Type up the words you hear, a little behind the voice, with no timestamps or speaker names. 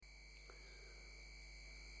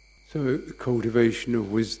So, cultivation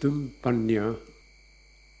of wisdom, panya.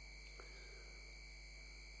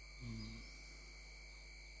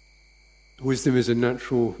 Wisdom is a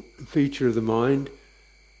natural feature of the mind.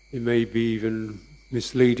 It may be even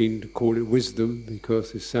misleading to call it wisdom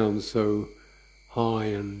because it sounds so high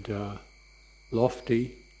and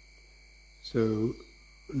lofty. So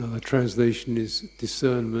another translation is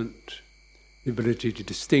discernment, the ability to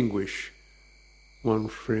distinguish one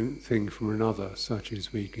thing from another, such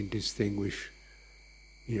as we can distinguish,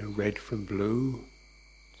 red from blue.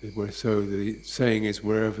 So the saying is,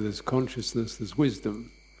 wherever there's consciousness, there's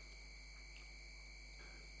wisdom.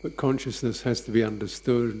 But consciousness has to be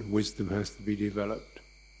understood, and wisdom has to be developed.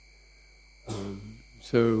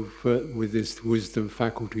 With this wisdom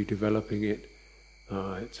faculty developing it,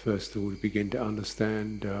 it's first of all to begin to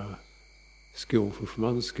understand skillful from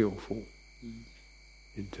unskillful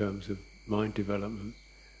in terms of mind development.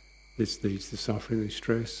 This leads to suffering and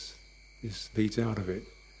stress. This leads out of it.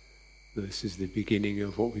 This is the beginning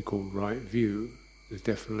of what we call right view. There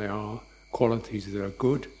definitely are qualities that are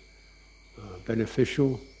good,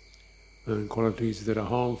 beneficial, and qualities that are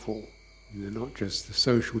harmful. And they're not just the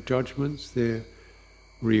social judgments, they're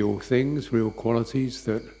real things, real qualities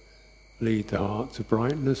that lead the heart to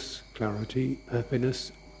brightness, clarity,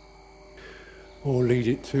 happiness, or lead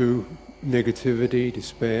it to negativity,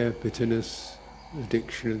 despair, bitterness,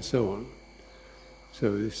 addiction, and so on.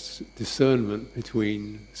 So this discernment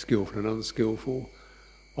between skillful and unskillful,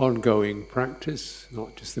 ongoing practice,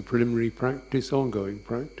 not just the preliminary practice, ongoing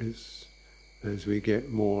practice. As we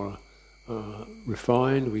get more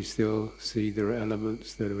refined, we still see there are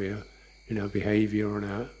elements that we are in our behavior and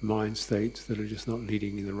our mind states that are just not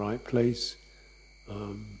leading in the right place.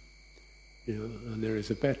 And there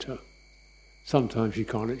is a better. Sometimes you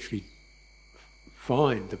can't actually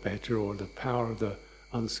find the better, or the power of the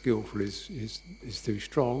unskillful is too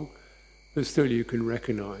strong, but still you can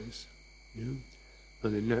recognize. And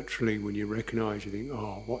then naturally when you recognize, you think,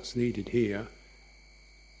 what's needed here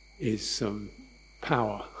is some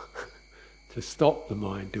power to stop the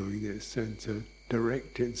mind doing this and to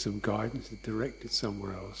direct it, some guidance to direct it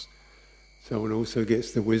somewhere else. So one also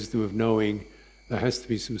gets the wisdom of knowing there has to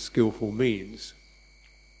be some skillful means.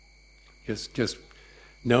 Just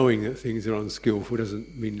knowing that things are unskillful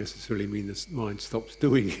doesn't necessarily mean the mind stops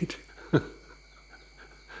doing it.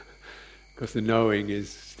 Because the knowing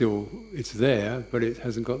is still, it's there, but it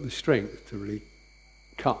hasn't got the strength to really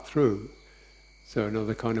cut through. So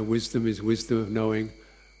another kind of wisdom is wisdom of knowing,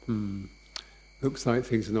 looks like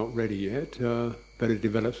things are not ready yet, better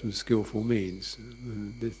develop some skillful means.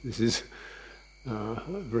 And this is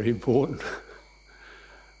very important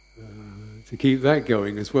to keep that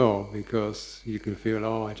going as well, because you can feel,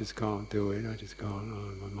 I just can't do it,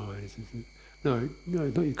 my mind isn't. No,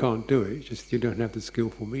 not you can't do it, just you don't have the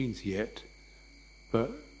skillful means yet.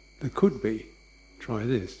 But there could be. Try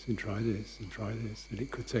this, and try this, and try this, and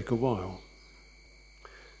it could take a while.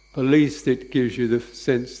 But at least it gives you the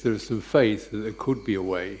sense there's some faith that there could be a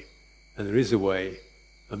way, and there is a way,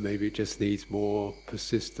 and maybe it just needs more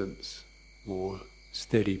persistence, more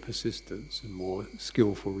steady persistence, and more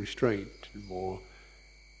skillful restraint, and more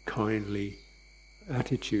kindly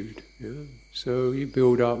attitude. So you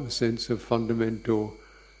build up a sense of fundamental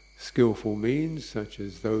skillful means, such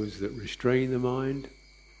as those that restrain the mind,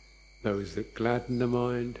 those that gladden the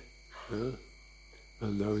mind, and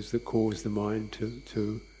those that cause the mind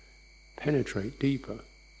to penetrate deeper.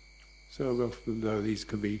 So often, though, these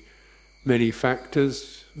can be many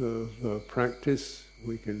factors of practice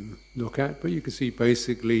we can look at, but you can see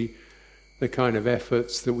basically the kind of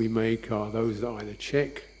efforts that we make are those that either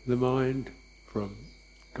check the mind from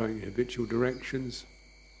going in habitual directions,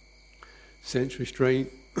 sense restraint,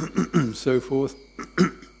 so forth.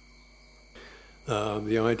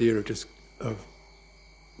 The idea of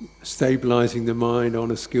stabilizing the mind on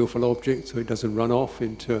a skillful object so it doesn't run off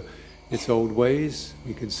into its old ways.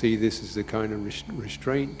 We can see this as the kind of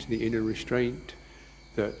restraint, the inner restraint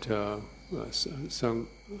that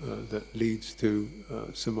that leads to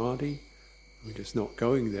samadhi. We're just not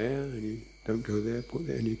going there, and you don't go there, put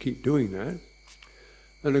there, and you keep doing that.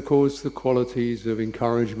 And of course the qualities of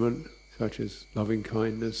encouragement, such as loving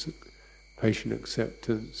kindness, patient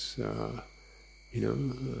acceptance, and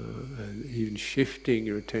even shifting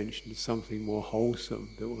your attention to something more wholesome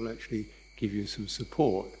that will actually give you some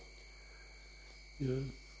support.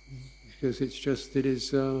 Because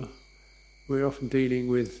we're often dealing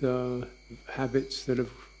with habits that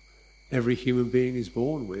every human being is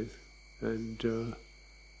born with, and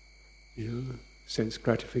sense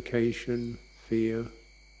gratification, fear,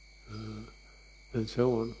 and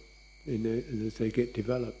so on, and as they get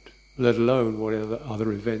developed. let alone what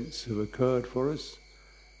other events have occurred for us,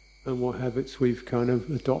 and what habits we've kind of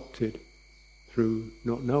adopted through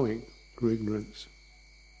not knowing, through ignorance.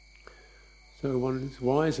 So one is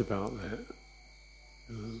wise about that.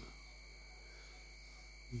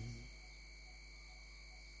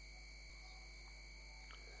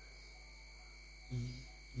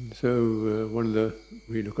 So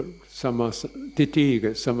we look at Ditti, you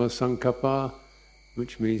get Sammasankappa,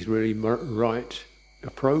 which means really right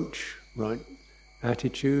approach, right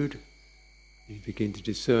attitude. You begin to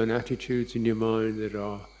discern attitudes in your mind that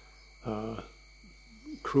are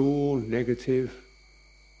cruel, negative,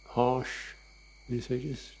 harsh. And you say,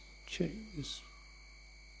 just check,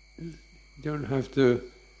 you don't have to,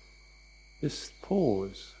 just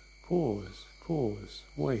pause,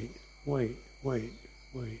 wait.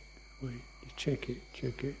 Check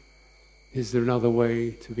it. Is there another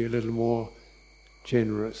way to be a little more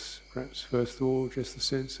generous? Perhaps first of all, just the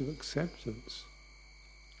sense of acceptance.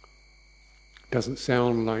 Doesn't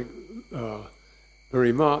sound like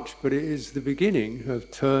very much, but it is the beginning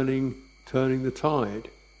of turning the tide.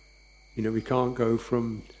 We can't go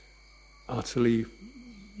from utterly,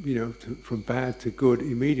 from bad to good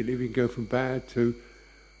immediately. We can go from bad to,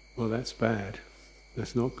 well, that's bad,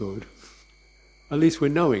 that's not good. At least we're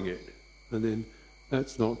knowing it. And then,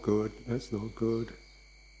 that's not good. And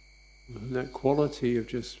that quality of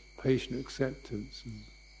just patient acceptance.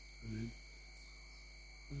 And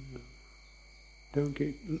don't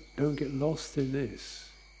get lost in this.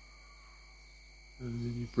 And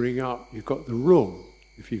then you bring up, you've got the room,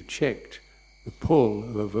 if you've checked the pull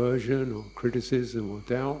of aversion or criticism or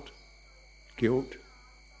doubt, guilt.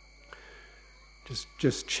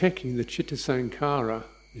 Just checking the chitta sankhara,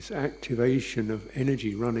 this activation of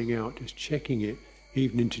energy running out, just checking it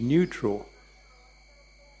even into neutral.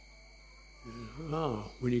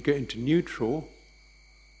 When you get into neutral,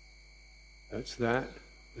 that's that.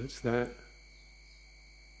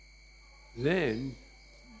 Then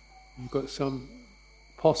you've got some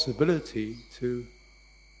possibility to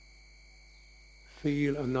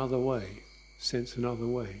feel another way, sense another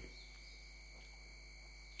way.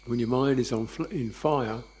 When your mind is in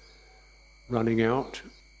fire, running out,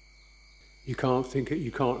 you can't think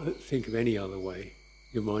of any other way.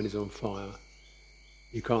 Your mind is on fire.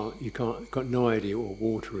 You got no idea what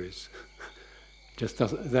water is. Just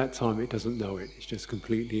doesn't. At that time, it doesn't know it. It's just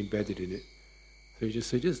completely embedded in it. So you just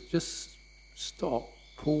say, just stop,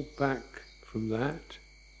 pull back from that.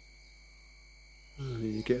 And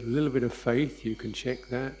then you get a little bit of faith. You can check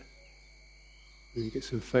that. When you get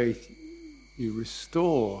some faith, you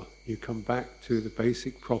restore. You come back to the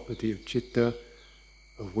basic property of citta,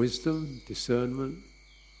 of wisdom, discernment.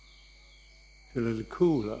 Feel a little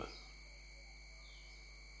cooler.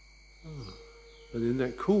 And in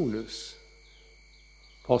that coolness,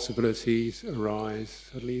 possibilities arise.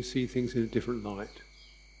 Suddenly you see things in a different light.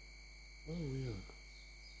 Oh yeah.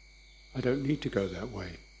 I don't need to go that way.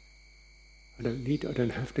 I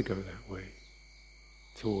don't have to go that way.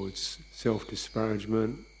 Towards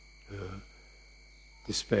self-disparagement,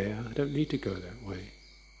 despair. I don't need to go that way.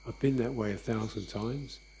 I've been that way 1,000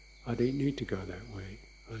 times. I don't need to go that way.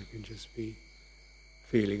 I can just be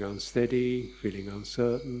feeling unsteady, feeling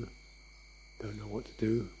uncertain, don't know what to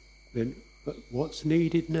do. Then, but what's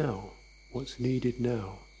needed now? What's needed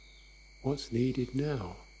now? What's needed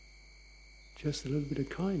now? Just a little bit of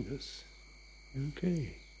kindness.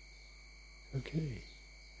 Okay.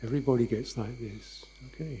 Everybody gets like this.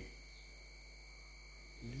 Okay.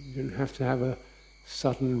 You don't have to have a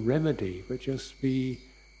sudden remedy, but just be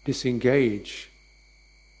disengaged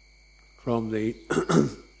from the,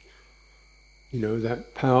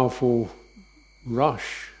 that powerful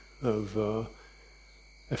rush of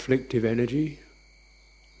afflictive energy.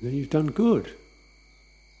 Then you've done good.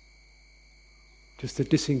 Just to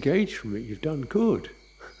disengage from it, you've done good.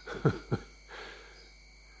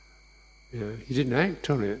 You didn't act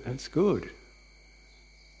on it, that's good.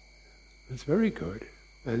 That's very good.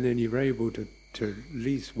 And then you're able to at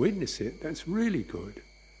least witness it, that's really good.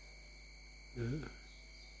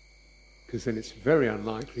 Because then it's very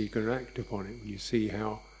unlikely you're going to act upon it when you see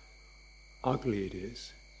how ugly it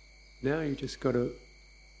is. Now you just got to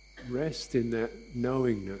rest in that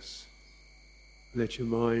knowingness. Let your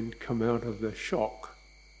mind come out of the shock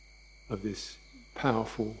of this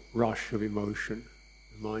powerful rush of emotion.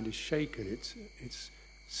 The mind is shaken, it's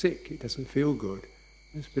sick, it doesn't feel good.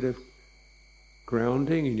 There's a bit of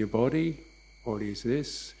grounding in your body. Body is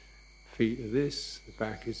this, feet are this, the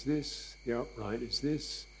back is this, the upright is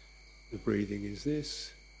this, the breathing is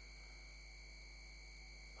this.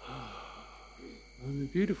 And the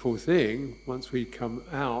beautiful thing, once we come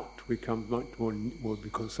out, we come much more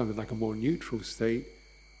become something like a more neutral state.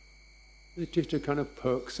 The chitta kind of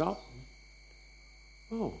perks up.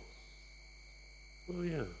 Oh, well,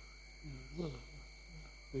 yeah. Well,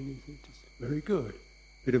 just very good.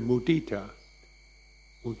 Bit of mudita.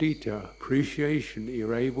 Mudita, appreciation that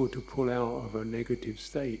you're able to pull out of a negative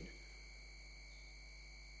state.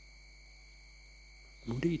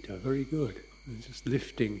 Mudita, very good. And just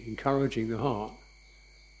lifting, encouraging the heart.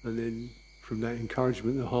 And then from that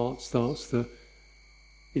encouragement, the heart starts to,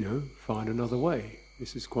 find another way.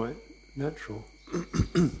 This is quite natural.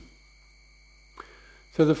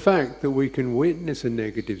 So the fact that we can witness a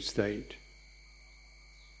negative state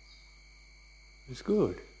is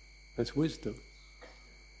good. That's wisdom.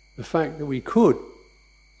 The fact that we could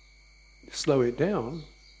slow it down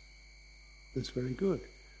is very good.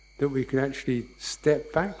 That we can actually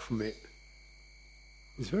step back from it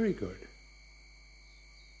is very good.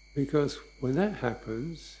 Because when that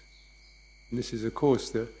happens, and this is of course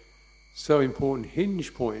the so important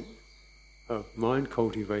hinge point of mind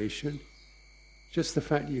cultivation, just the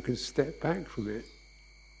fact that you can step back from it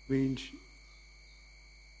means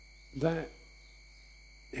that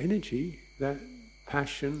energy, that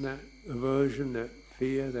passion, that aversion, that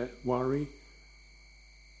fear, that worry,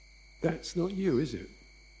 that's not you, is it?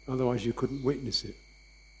 Otherwise you couldn't witness it.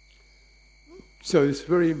 So it's a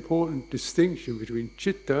very important distinction between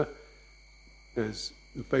citta as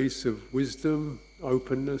the base of wisdom,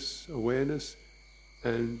 openness, awareness,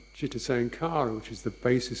 and citta sankhara, which is the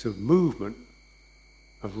basis of movement,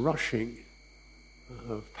 of rushing,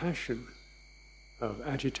 of passion, of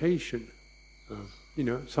agitation, of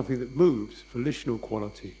something that moves, volitional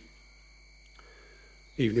quality.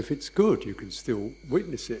 Even if it's good, you can still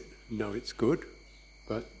witness it, know it's good,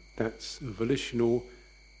 but that's a volitional,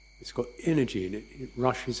 it's got energy in it, it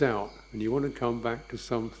rushes out, and you want to come back to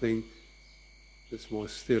something that's more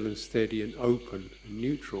still and steady and open and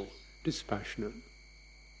neutral, dispassionate.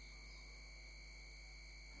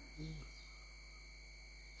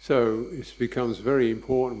 So it becomes very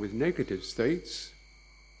important with negative states,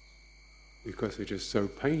 because they're just so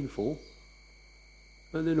painful,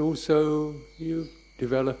 and then also you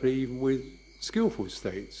develop it even with skillful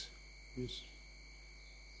states. You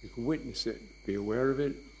can witness it, be aware of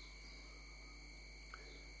it,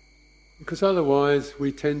 because otherwise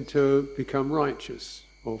we tend to become righteous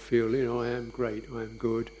or feel, I am great, I am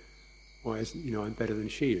good, why isn't, I'm better than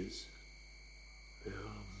she is.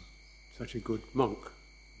 Such a good monk.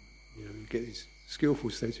 We get these skillful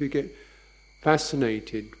states, we get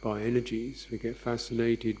fascinated by energies, we get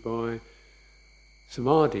fascinated by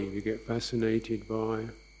samadhi, we get fascinated by,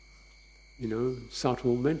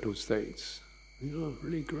 subtle mental states.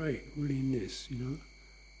 Really great, really in this, And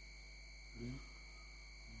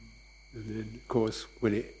then, of course,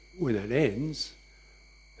 when it ends,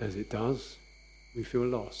 as it does, we feel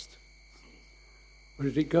lost. Where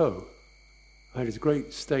did it go? I had this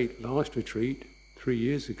great state last retreat, 3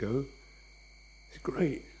 years ago. It's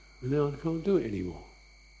great, and now I can't do it anymore.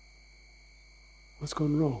 What's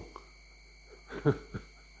gone wrong?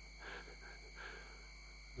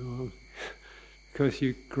 Because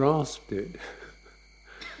you grasped it.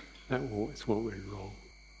 That's what went wrong.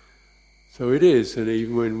 So it is, and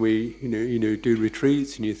even when we, do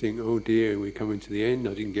retreats, and you think, oh dear, we're coming to the end.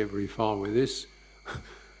 I didn't get very far with this.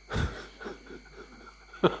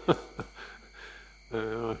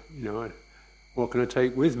 What can I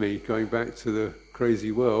take with me going back to the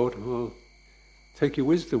crazy world? Well, take your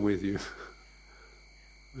wisdom with you.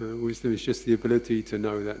 Wisdom is just the ability to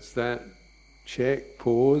know that's that. Check,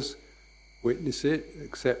 pause, witness it,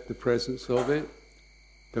 accept the presence of it.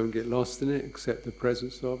 Don't get lost in it, accept the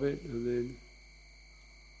presence of it, and then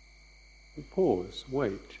pause,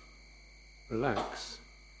 wait, relax,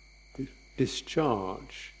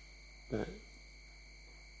 discharge that.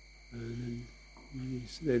 And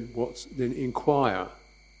then inquire.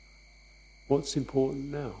 What's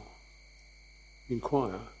important now?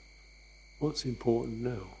 Inquire. What's important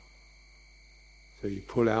now? So you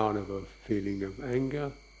pull out of a feeling of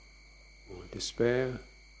anger or despair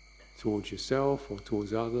towards yourself or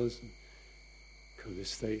towards others, and come to this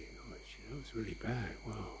state, it's really bad.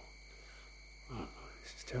 Wow,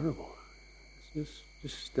 this is terrible. Just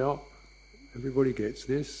stop. Everybody gets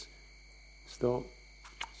this. Stop.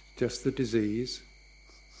 It's just the disease,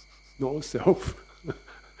 not a self.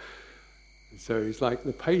 And so it's like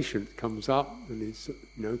the patient comes up and he's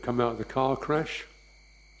come out of the car crash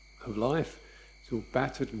of life. It's all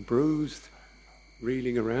battered and bruised,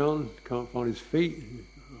 reeling around, can't find his feet.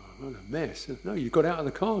 Oh, what a mess. No, you got out of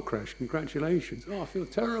the car crash, congratulations. Oh, I feel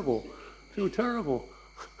terrible.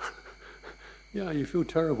 Yeah, you feel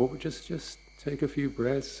terrible, but just take a few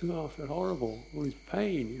breaths. Oh, I feel horrible. All this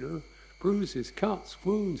pain, bruises, cuts,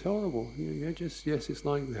 wounds, horrible. Yes, it's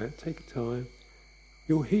like that. Take your time.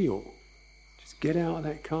 You'll heal. Just get out of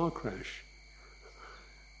that car crash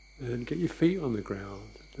and get your feet on the ground.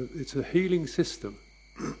 It's a healing system.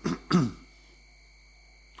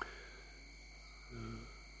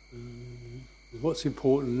 What's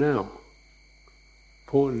important now?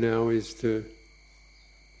 Important now is to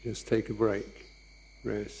just take a break,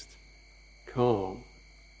 rest, calm,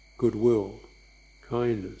 goodwill,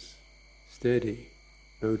 kindness, steady,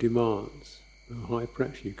 no demands, no high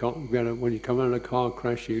pressure. You can't, when you come out of a car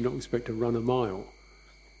crash, you don't expect to run a mile.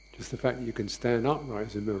 Just the fact that you can stand upright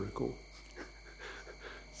is a miracle.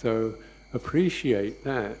 So appreciate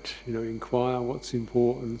that, inquire what's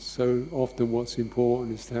important. So often what's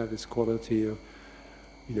important is to have this quality of,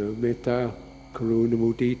 metta, karuna,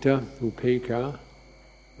 mudita, upekkha.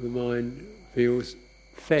 The mind feels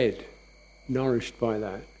fed, nourished by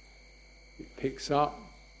that. It picks up,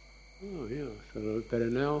 oh yeah, I feel a little better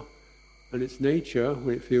now. And its nature,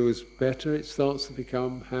 when it feels better, it starts to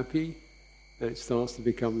become happy, and it starts to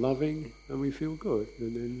become loving, and we feel good.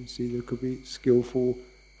 And then see, there could be skillful,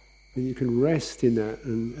 and you can rest in that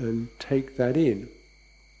and take that in.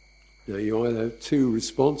 Now you either have two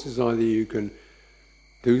responses, either you can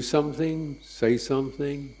do something, say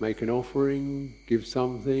something, make an offering, give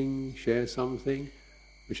something, share something,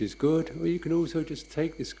 which is good, or you can also just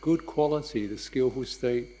take this good quality, the skillful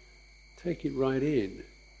state, take it right in.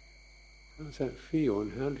 How does that feel,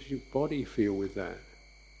 and how does your body feel with that?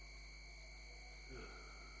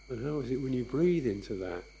 And how is it when you breathe into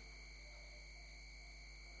that?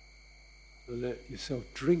 And let yourself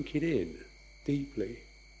drink it in deeply,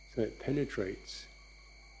 so it penetrates.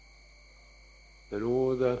 And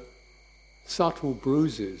all the subtle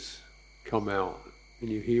bruises come out, and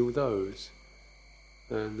you heal those.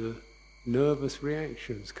 And the nervous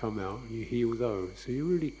reactions come out, and you heal those. So you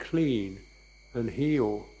really clean and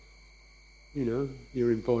heal,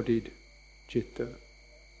 your embodied citta.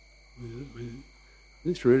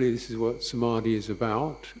 This is what samadhi is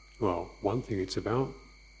about. Well, one thing it's about.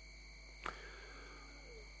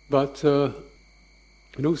 But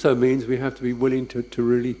it also means we have to be willing to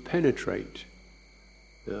really penetrate.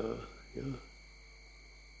 And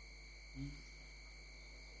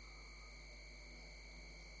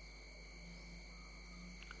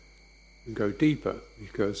go deeper,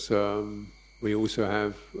 because we also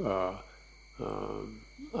have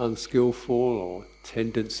unskillful or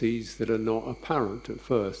tendencies that are not apparent at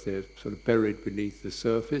first. They're sort of buried beneath the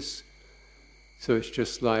surface. So it's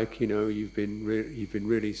just like, you've been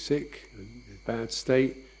really sick, in a bad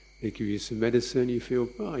state. They give you some medicine, you feel,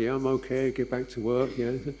 oh yeah, I'm okay, get back to work.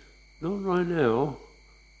 Yeah, not right now.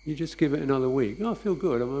 You just give it another week. Oh, I feel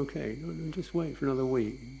good, I'm okay. No, just wait for another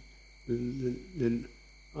week. Then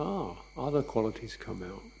other qualities come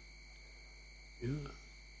out. Yeah.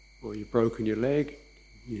 Or you've broken your leg,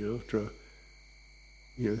 after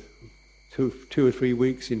two or 3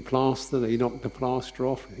 weeks in plaster, they knock the plaster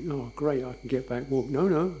off. You think, oh great, I can get back walking.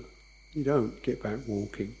 No, you don't get back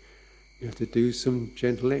walking. You have to do some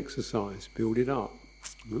gentle exercise, build it up.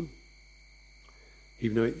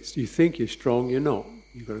 Even though you think you're strong, you're not.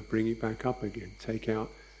 You've got to bring it back up again, take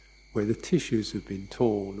out where the tissues have been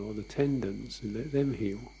torn or the tendons and let them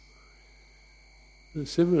heal. And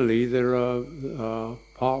similarly, there are,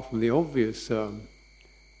 apart from the obvious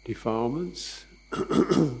defilements,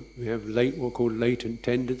 we have what are called latent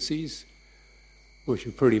tendencies, which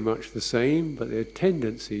are pretty much the same, but they're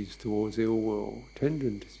tendencies towards ill will,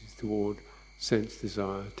 tendencies toward sense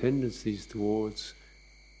desire, tendencies towards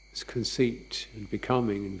conceit and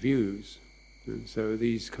becoming and views. And so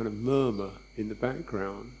these kind of murmur in the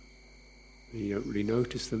background. And you don't really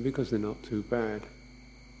notice them because they're not too bad.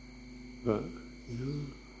 But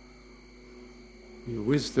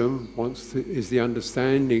wisdom is the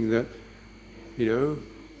understanding that,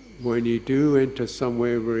 when you do enter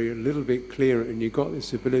somewhere where you're a little bit clearer and you've got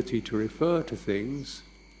this ability to refer to things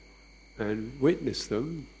and witness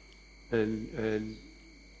them and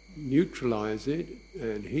neutralize it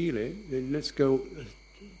and heal it, then let's go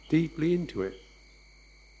deeply into it.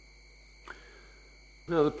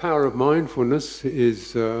 Now the power of mindfulness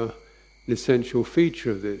is an essential feature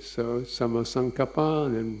of this. So samma sankappa,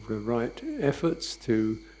 and then the right efforts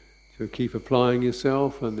to keep applying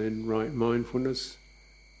yourself, and then right mindfulness,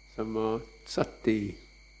 samma sati,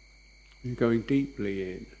 you're going deeply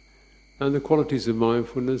in. And the qualities of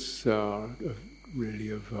mindfulness are really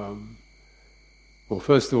of, well,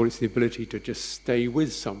 first of all, it's the ability to just stay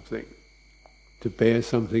with something, to bear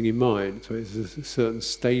something in mind. So it's a certain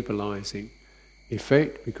stabilizing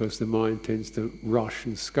effect because the mind tends to rush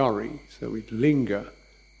and scurry. So we linger,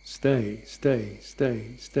 stay.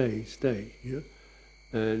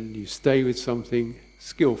 And you stay with something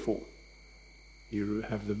skillful. You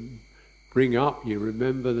have them bring up, you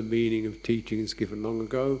remember the meaning of teachings given long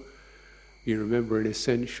ago, you remember an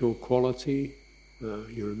essential quality,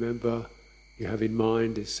 you remember, you have in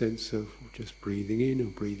mind this sense of just breathing in or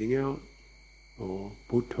breathing out, or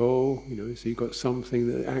Buddho, so you've got something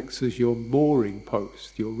that acts as your mooring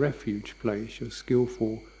post, your refuge place, your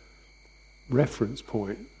skillful reference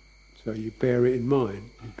point. So you bear it in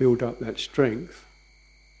mind, you build up that strength.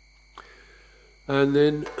 And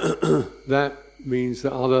then that means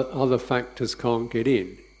that other factors can't get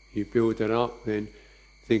in. You build that up, then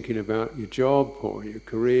thinking about your job or your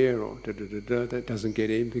career or that doesn't get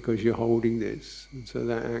in because you're holding this. And so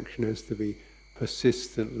that action has to be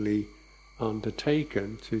persistently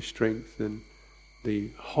undertaken to strengthen the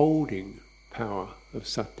holding power of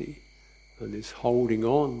sati. And this holding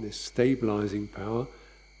on, this stabilizing power,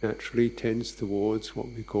 naturally tends towards what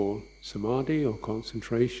we call samadhi or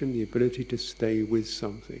concentration, the ability to stay with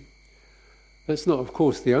something. That's not, of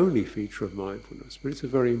course, the only feature of mindfulness, but it's a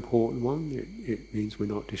very important one. It means we're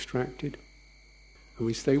not distracted, and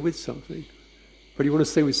we stay with something. But you want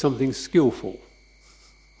to stay with something skillful.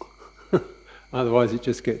 Otherwise it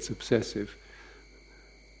just gets obsessive.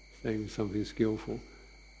 Staying with something skillful.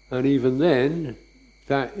 And even then,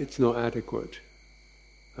 that it's not adequate.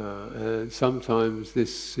 And sometimes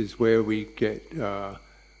this is where we get a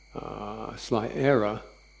slight error,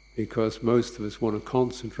 because most of us want to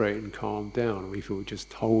concentrate and calm down. We feel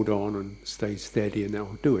just hold on and stay steady and that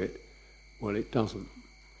will do it. Well, it doesn't.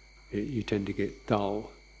 You tend to get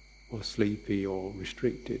dull or sleepy or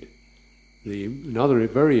restricted. Another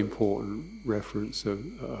very important reference,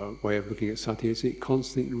 way of looking at sati is it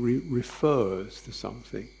constantly refers to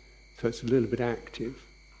something. So it's a little bit active.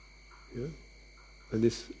 Yeah? And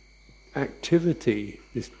this activity,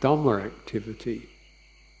 this Dhamma activity,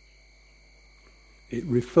 it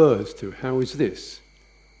refers to, how is this?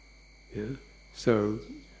 Yeah? So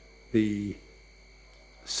the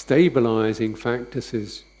stabilizing factor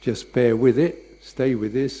says, just bear with it, stay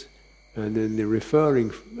with this, and then the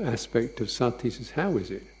referring aspect of sati says, how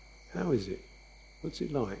is it? How is it? What's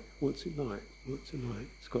it like? What's it like? What's it like?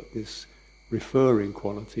 It's got this referring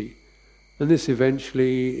quality. And this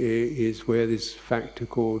eventually is where this factor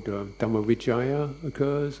called Dhammavijaya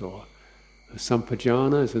occurs, or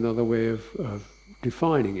Sampajana is another way of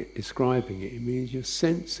defining it, describing it. It means you're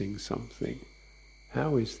sensing something.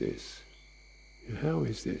 How is this? How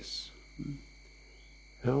is this?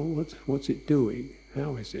 What's it doing?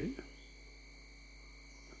 How is it?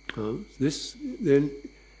 This then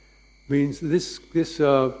means this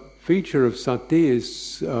feature of sati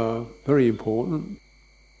is very important.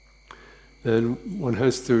 And one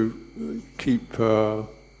has to keep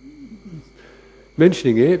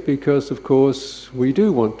mentioning it because, of course, we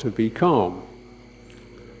do want to be calm.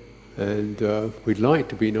 And we'd like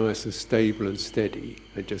to be nice and stable and steady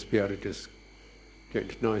and just be able to just get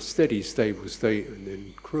into a nice, steady, stable state and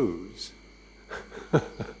then cruise.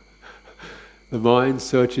 The mind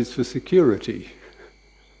searches for security.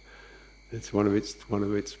 It's one of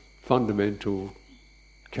its fundamental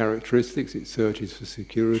characteristics. It searches for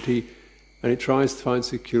security. And it tries to find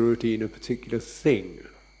security in a particular thing.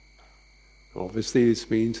 Obviously, this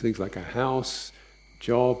means things like a house,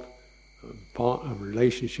 job, a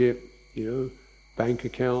relationship, bank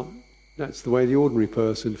account. That's the way the ordinary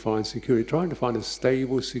person finds security, trying to find a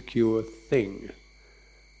stable, secure thing.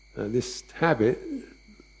 And this habit,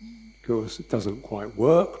 of course, it doesn't quite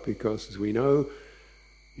work because, as we know,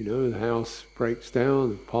 the house breaks down,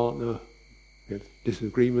 the partner we have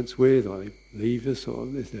disagreements with, or they leave us, or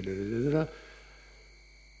this,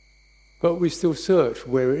 But we still search for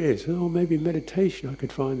where it is. Maybe in meditation I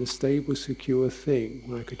could find a stable, secure thing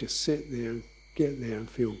where I could just sit there and get there and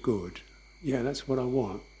feel good. Yeah, that's what I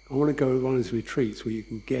want. I want to go to one of those retreats where you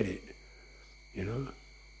can get it,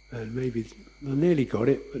 And maybe I nearly got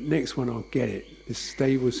it, but next one I'll get it. This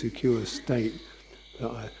stable, secure state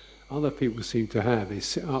that other people seem to have. They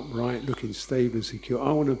sit upright, looking stable and secure.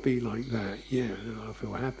 I want to be like that. Yeah, then I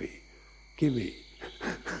feel happy. Give me.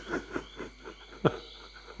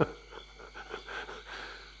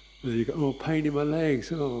 Then you go, pain in my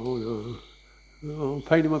legs. Oh no. Oh,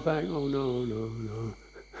 pain in my back. Oh no.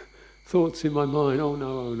 Thoughts in my mind. Oh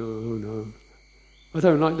no. I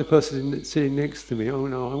don't like the person sitting next to me. Oh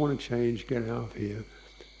no, I want to change, get out of here.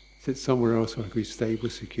 Sit somewhere else where I can be stable,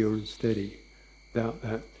 secure and steady. Without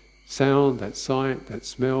that sound, that sight, that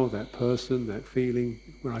smell, that person, that feeling,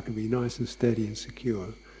 where I can be nice and steady and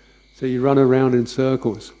secure. So you run around in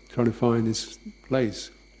circles trying to find this place,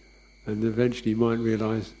 and eventually you might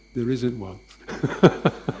realize there isn't one.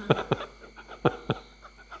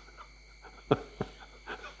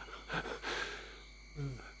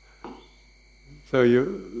 So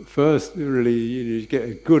you first really you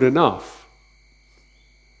get good enough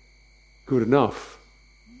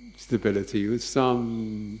stability. With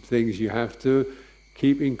some things you have to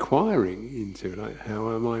keep inquiring into, like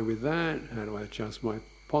how am I with that? How do I adjust my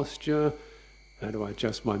posture? How do I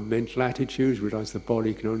adjust my mental attitudes? Realize the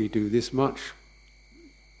body can only do this much.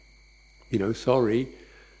 Sorry,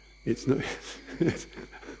 it's not.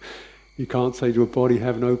 You can't say to a body,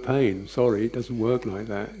 "Have no pain." Sorry, it doesn't work like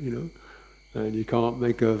that. And you can't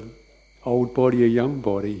make a old body a young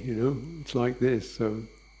body. It's like this. So,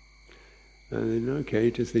 and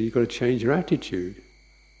then just you've got to change your attitude.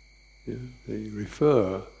 So you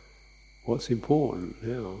refer what's important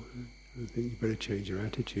now. I think you better change your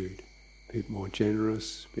attitude. A bit more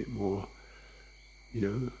generous, a bit more,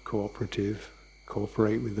 cooperative.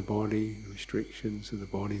 Cooperate with the body, restrictions of the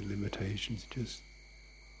body, limitations. Just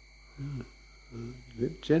a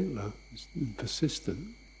bit gentler, and persistent.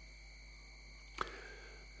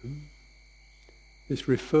 This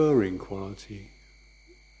referring quality,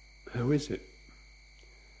 how is it?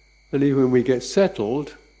 And even when we get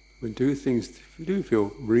settled, when do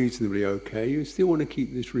feel reasonably okay, you still want to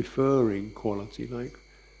keep this referring quality, like,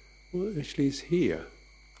 well, actually it's here.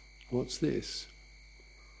 What's this?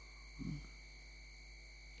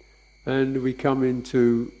 And we come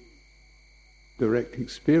into direct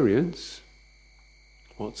experience.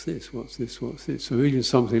 What's this? What's this? What's this? So even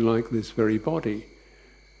something like this very body,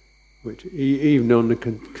 which even on the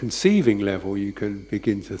conceiving level you can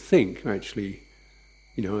begin to think, actually,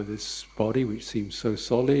 this body which seems so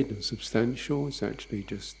solid and substantial, it's actually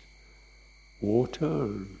just water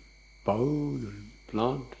and bone and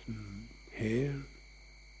blood and hair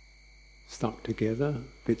stuck together,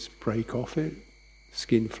 bits break off it,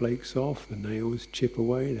 skin flakes off, the nails chip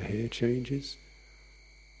away, the hair changes.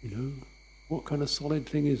 What kind of solid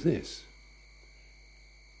thing is this?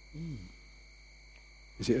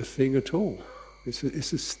 Is it a thing at all? It's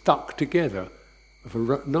a stuck together of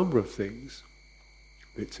a number of things.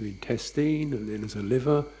 It's an intestine, and then there's a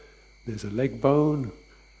liver, there's a leg bone.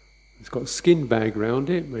 It's got a skin bag around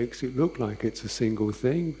it, makes it look like it's a single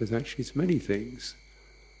thing, but actually it's many things.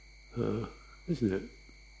 Isn't it?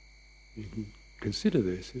 You can consider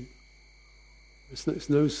this. There's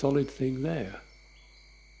no solid thing there.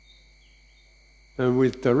 And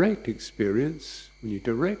with direct experience, when you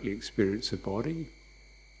directly experience a body,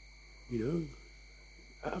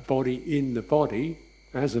 a body in the body,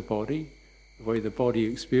 as a body, the way the body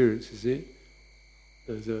experiences it,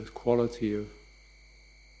 there's a quality of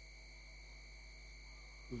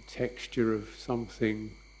texture of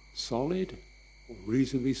something solid, or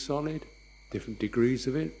reasonably solid, different degrees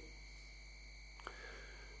of it.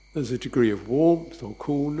 There's a degree of warmth or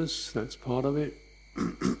coolness, that's part of it.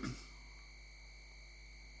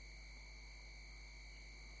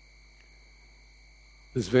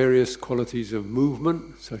 There's various qualities of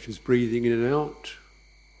movement, such as breathing in and out,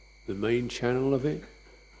 the main channel of it.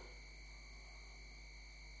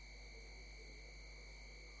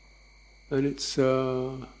 And it's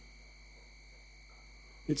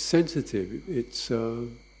sensitive. It's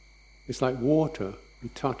like water. You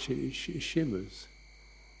touch it, it shimmers,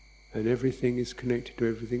 and everything is connected to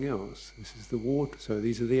everything else. This is the water. So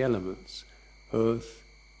these are the elements: earth,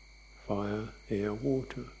 fire, air,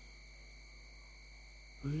 water.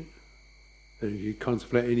 Right? And if you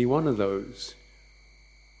contemplate any one of those,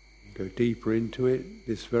 you go deeper into it.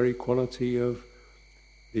 This very quality of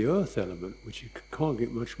the earth element, which you can't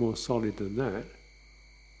get much more solid than that.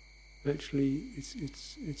 Actually, it's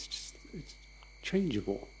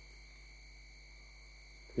changeable.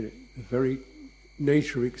 The very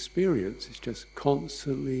nature of experience is just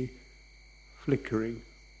constantly flickering,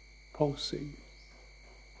 pulsing.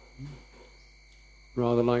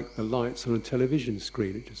 Rather like the lights on a television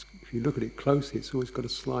screen. It just, if you look at it closely, it's always got a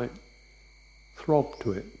slight throb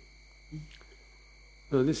to it.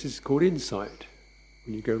 Now, this is called insight.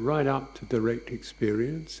 When you go right up to direct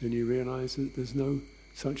experience and you realize that there's no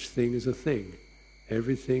such thing as a thing.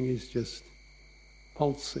 Everything is just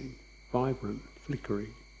pulsing, vibrant,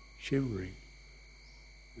 flickering, shimmering.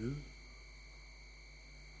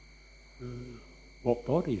 What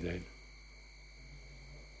body then?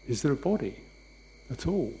 Is there a body at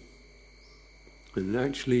all? And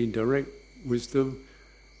actually in direct wisdom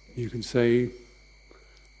you can say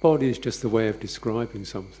body is just a way of describing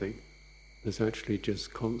something. There's actually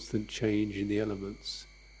just constant change in the elements.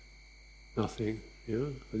 Nothing.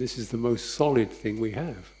 And this is the most solid thing we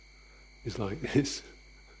have. is like this.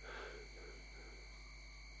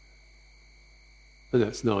 And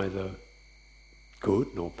that's neither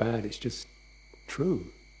good nor bad, it's just true.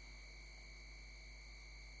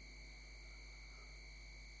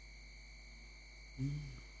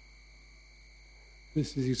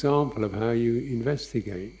 This is an example of how you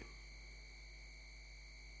investigate.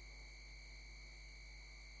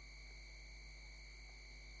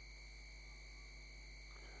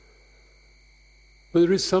 But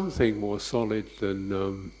there is something more solid than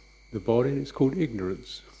the body, and it's called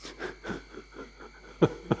ignorance.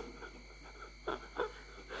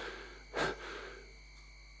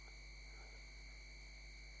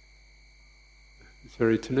 It's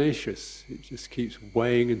very tenacious. It just keeps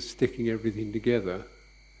weighing and sticking everything together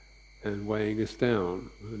and weighing us down.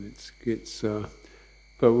 And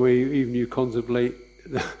but even you contemplate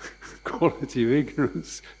the quality of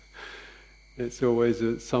ignorance. It's always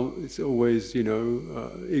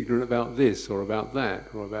ignorant about this or about that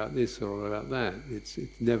or about this or about that. It's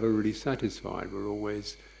never really satisfied.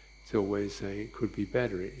 It's always saying it could be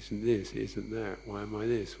better. It isn't this. It isn't that. Why am I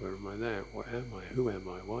this? Where am I that? What am I? Who am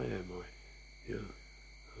I? Why am I?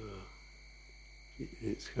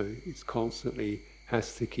 It's constantly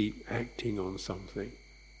has to keep acting on something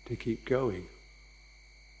to keep going.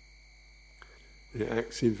 And it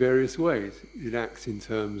acts in various ways. It acts in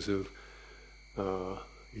terms of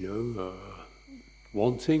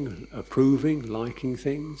wanting, approving, liking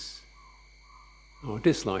things, or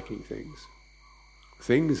disliking things.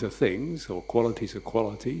 Things are things, or qualities are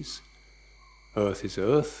qualities. Earth is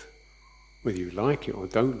earth. Whether you like it or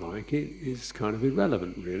don't like it is kind of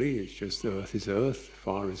irrelevant, really. It's just earth is earth,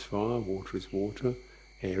 fire is fire, water is water,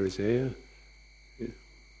 air is air.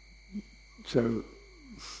 So,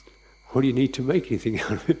 what do you need to make anything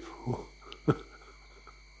out of it for?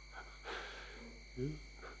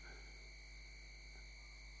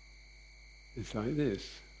 It's like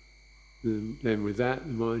this. Then with that,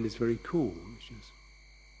 the mind is very cool. It's just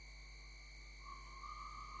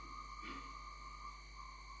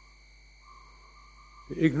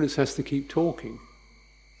ignorance has to keep talking,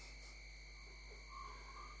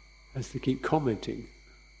 has to keep commenting,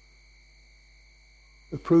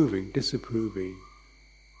 approving, disapproving,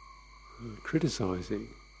 criticizing,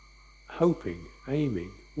 hoping,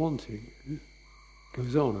 aiming, wanting.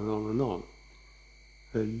 Goes on and on and on.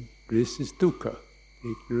 And this is dukkha.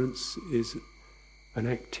 Ignorance is an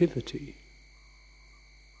activity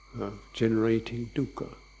of generating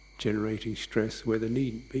dukkha, generating stress where there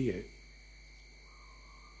needn't be it.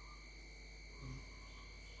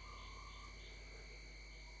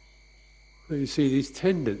 So you see these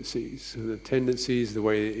tendencies, and the tendencies, the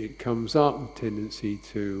way it comes up, tendency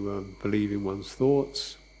to believe in one's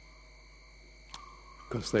thoughts,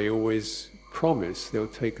 because they always promise they'll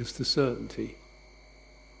take us to certainty.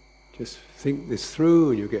 Just think this through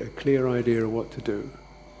and you'll get a clear idea of what to do.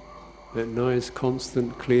 That nice,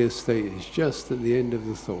 constant, clear state is just at the end of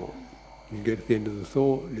the thought. You get to the end of the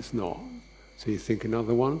thought and it's not. So you think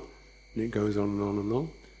another one and it goes on and on and on.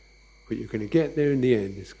 But you're going to get there in the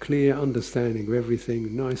end. It's clear understanding of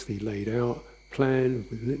everything, nicely laid out, planned,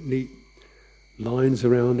 with neat lines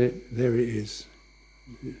around it. There it is.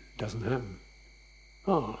 It doesn't happen.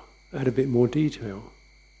 Add a bit more detail.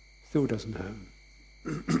 Still doesn't happen.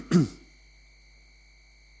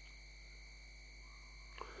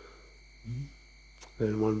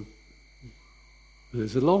 And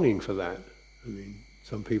there's a longing for that. I mean,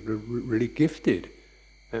 some people are really gifted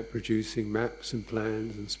at producing maps and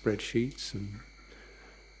plans and spreadsheets, and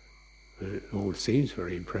it all seems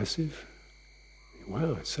very impressive.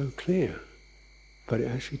 Wow, it's so clear. But it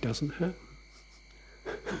actually doesn't happen.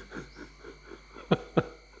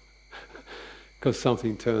 Because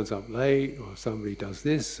something turns up late, or somebody does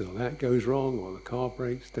this, or that goes wrong, or the car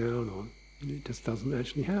breaks down, or it just doesn't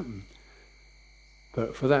actually happen.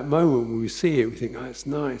 But for that moment when we see it, we think, it's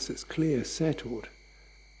nice, it's clear, settled.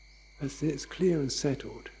 It's clear and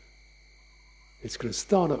settled. It's going to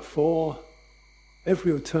start at 4,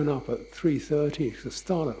 everybody will turn up at 3:30, it's going to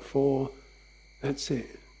start at 4, that's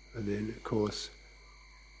it. And then, of course,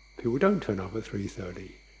 people don't turn up at 3:30.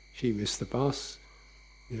 She missed the bus.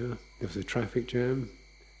 There was a traffic jam.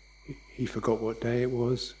 He forgot what day it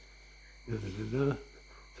was.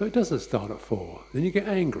 So it doesn't start at 4. Then you get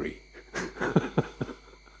angry.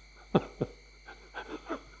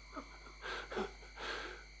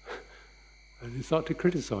 And you start to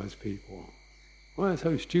criticize people. Why are they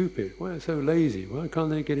so stupid? Why are they so lazy? Why can't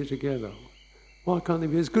they get it together? Why can't they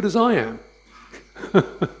be as good as I am?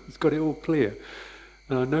 It's got it all clear.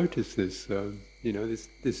 And I noticed this,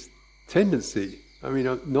 this tendency. I mean,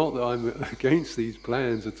 not that I'm against these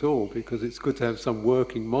plans at all, because it's good to have some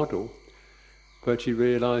working model. But you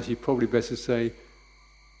realise you probably better say,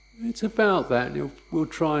 it's about that, and we'll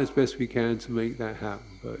try as best we can to make that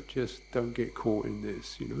happen, but just don't get caught in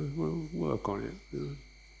this, we'll work on it,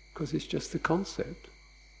 because it's just a concept.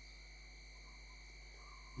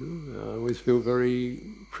 I always feel very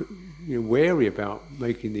wary about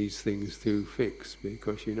making these things too fixed,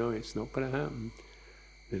 because it's not going to happen.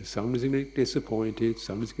 And someone's going to get disappointed,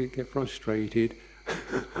 someone's going to get frustrated,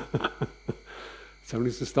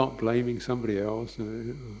 someone's going to start blaming somebody else,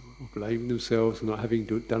 or blaming themselves for not having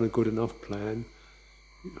done a good enough plan.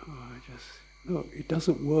 Look, it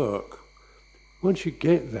doesn't work. Once you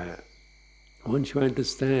get that, once you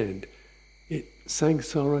understand,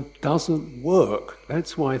 samsara doesn't work.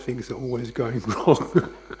 That's why things are always going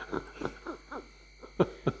wrong.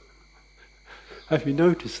 Have you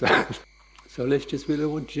noticed that? So let's just be a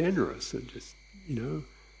little more generous and just,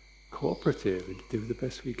 cooperative and do the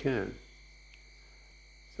best we can.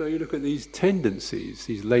 So you look at these tendencies,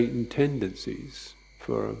 these latent tendencies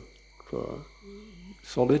for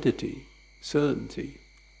solidity, certainty.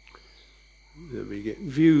 Then we get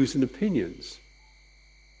views and opinions,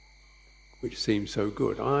 which seem so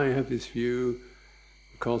good. I have this view,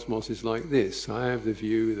 the cosmos is like this. I have the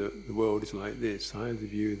view that the world is like this. I have the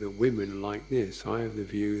view that women are like this. I have the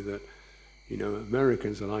view that,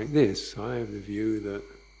 Americans are like this. I have the view that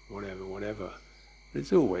whatever.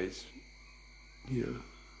 It's always, and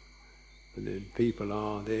then people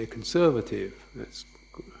they're conservative.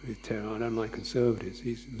 I don't like conservatives.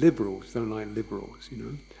 These liberals don't like liberals,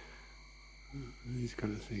 These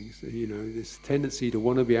kind of things. This tendency to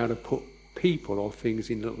want to be able to put people or things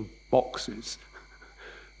in little boxes,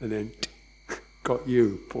 and then got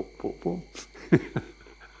you.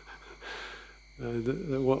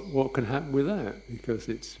 What can happen with that? Because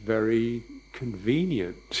it's very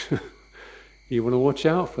convenient. You want to watch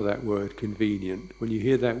out for that word, convenient. When you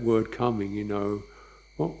hear that word coming,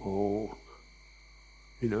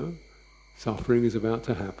 suffering is about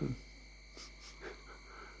to happen.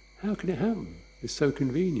 How can it happen? It's so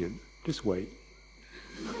convenient. Just wait.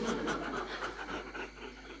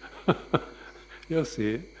 You'll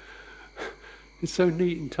see it. It's so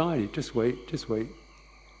neat and tidy. Just wait.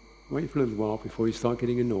 Wait for a little while before you start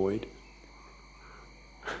getting annoyed.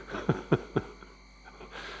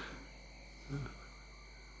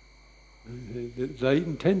 The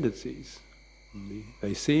latent tendencies,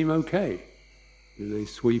 they seem okay, and they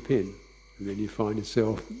sweep in, and then you find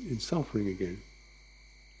yourself in suffering again.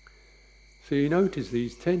 So you notice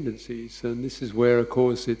these tendencies, and this is where, of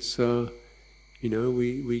course, it's,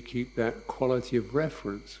 we keep that quality of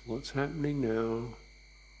reference. What's happening now?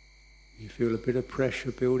 You feel a bit of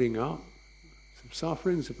pressure building up. Some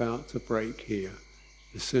suffering's about to break here.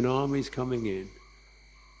 The tsunami's coming in,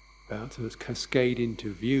 about to cascade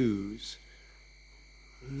into views.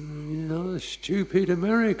 The stupid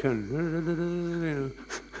American,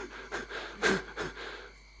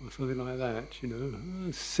 or something like that,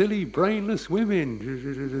 silly, brainless women,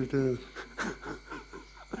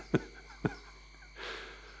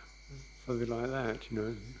 something like that,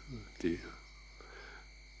 Oh dear.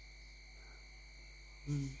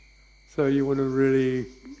 So you want to really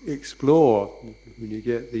explore when you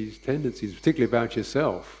get these tendencies, particularly about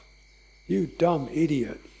yourself. You dumb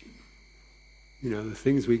idiot. The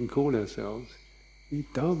things we can call ourselves. You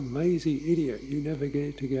dumb, lazy idiot, you never get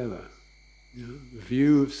it together. The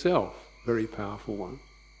view of self, very powerful one.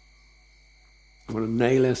 We want to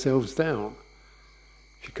nail ourselves down.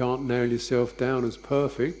 If you can't nail yourself down as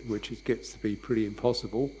perfect, which it gets to be pretty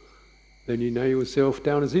impossible, then you nail yourself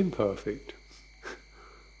down as imperfect.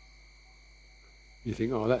 You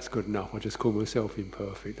think, that's good enough, I'll just call myself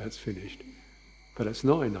imperfect, that's finished. But it's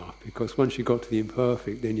not enough, because once you got to the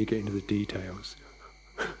imperfect, then you get into the details.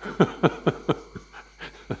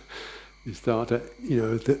 You start to,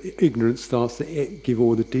 the ignorance starts to give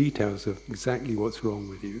all the details of exactly what's wrong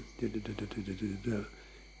with you.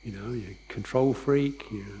 You're control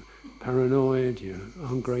freak, you're paranoid, you're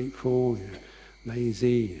ungrateful, you're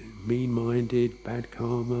lazy, you're mean-minded, bad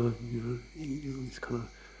karma, this kind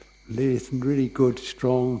of really good,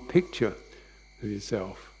 strong picture of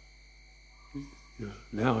yourself.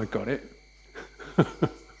 Now I got it.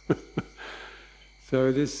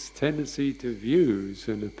 So this tendency to views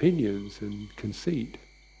and opinions and conceit.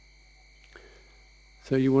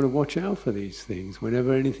 So you want to watch out for these things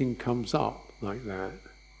whenever anything comes up like that.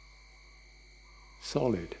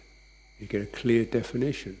 Solid. You get a clear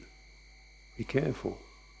definition. Be careful.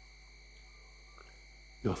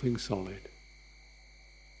 Nothing solid.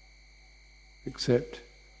 Except,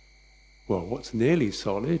 what's nearly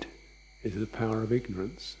solid is the power of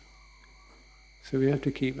ignorance. So we have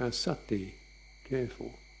to keep our sati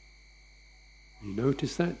careful. You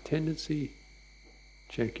notice that tendency,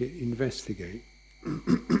 check it, investigate.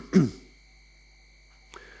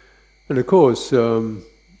 And of course,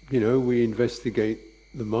 we investigate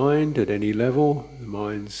the mind at any level, the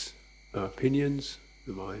mind's opinions,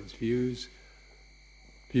 the mind's views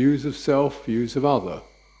of self, views of other.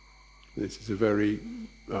 This is a very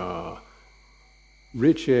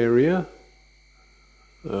rich area.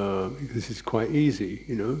 This is quite easy,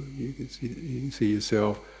 you can see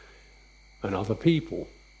yourself and other people.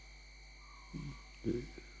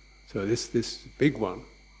 So this big one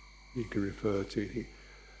you can refer to.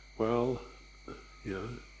 Well,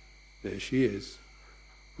 there she is.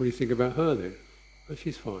 What do you think about her then? Oh,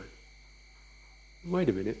 she's fine. Wait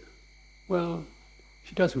a minute. Well,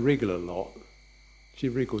 she does wriggle a lot. She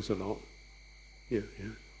wriggles a lot. Yeah.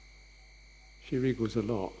 She wriggles a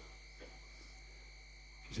lot.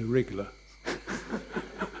 She's a wriggler.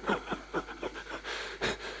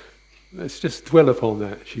 Let's just dwell upon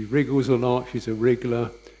that. She wriggles a lot, she's a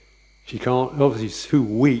wriggler. She can't, obviously she's too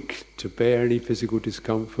weak to bear any physical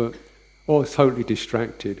discomfort, or totally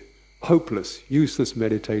distracted. Hopeless, useless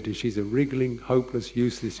meditator. She's a wriggling, hopeless,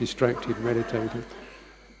 useless, distracted meditator.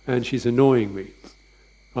 And she's annoying me.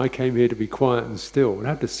 I came here to be quiet and still. I'd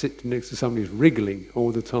have to sit next to somebody who's wriggling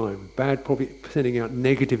all the time. Bad, probably sending out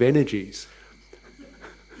negative energies.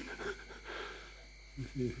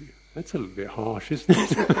 That's a little bit harsh, isn't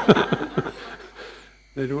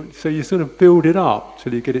it? So you sort of build it up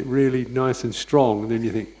till you get it really nice and strong, and then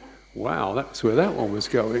you think, wow, that's where that one was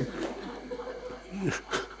going.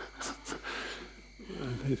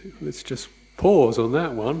 Let's just pause on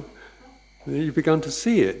that one. And then you've begun to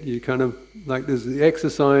see it. You kind of, like there's the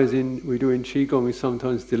exercise we do in Qigong is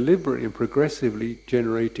sometimes deliberately and progressively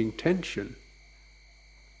generating tension.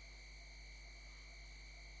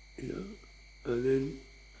 And then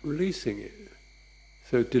releasing it.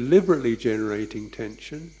 So deliberately generating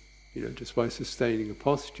tension, just by sustaining a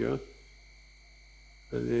posture,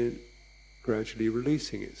 and then gradually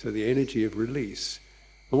releasing it. So the energy of release.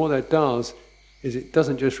 And what that does is it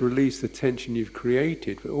doesn't just release the tension you've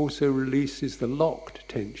created, but also releases the locked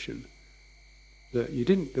tension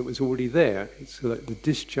that was already there. It's like the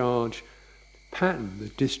discharge pattern, the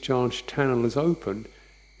discharge channel is opened.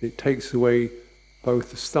 It takes away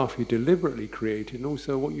both the stuff you deliberately created and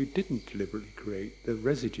also what you didn't deliberately create, the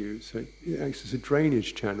residue. So it acts as a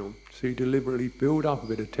drainage channel. So you deliberately build up a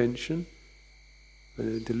bit of tension and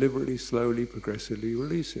then deliberately, slowly, progressively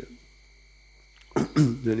release it.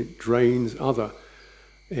 Then it drains other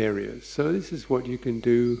areas. So this is what you can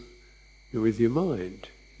do with your mind.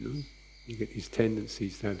 You get these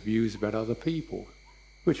tendencies to have views about other people,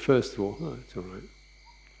 which first of all, it's all right.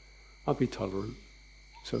 I'll be tolerant.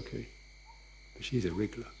 It's okay. But she's a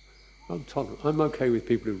wriggler. I'm tolerant. I'm okay with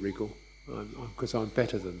people who wriggle, because I'm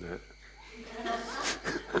better than that.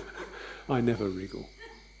 I never wriggle.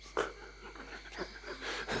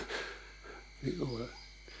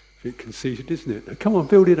 A bit conceited, isn't it? Now, come on,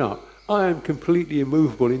 build it up. I am completely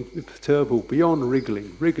immovable, imperturbable, beyond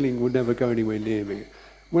wriggling. Wriggling would never go anywhere near me.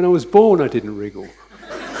 When I was born, I didn't wriggle.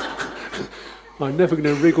 I'm never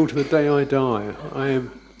going to wriggle to the day I die. I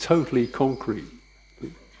am totally concrete.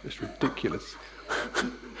 It's ridiculous.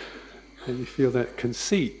 And you feel that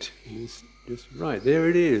conceit. It's just right, there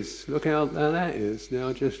it is. Look how that is.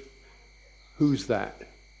 Now just, who's that?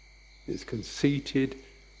 It's conceited,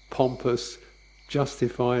 pompous,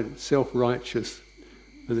 justified, self-righteous,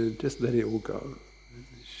 and then just let it all go.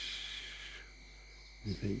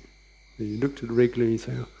 You think. Then you look at the wriggler and you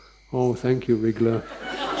say, oh, thank you, wriggler.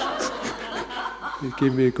 You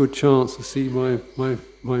give me a good chance to see my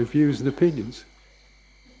views and opinions.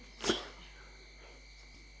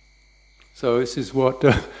 So this is what,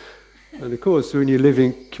 and of course when you live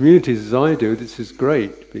in communities as I do, this is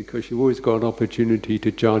great, because you've always got an opportunity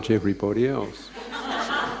to judge everybody else.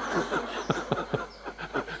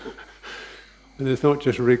 And there's not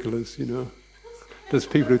just wrigglers, There's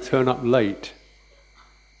people who turn up late.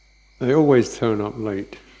 They always turn up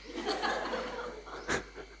late.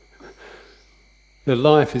 Their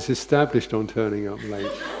life is established on turning up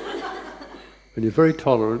late. And you're very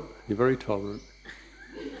tolerant,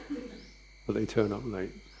 but they turn up late.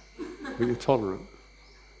 But you're tolerant.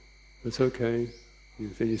 It's okay.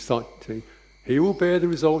 Then you start saying, he will bear the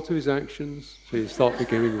results of his actions, so you start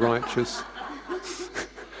becoming righteous.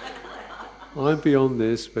 I'm beyond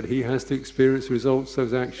this, but he has to experience the results of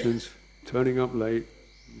those actions, turning up late.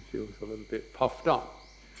 You feel a little bit puffed up,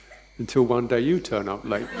 until one day you turn up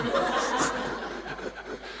late.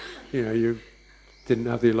 You didn't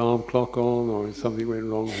have the alarm clock on, or something went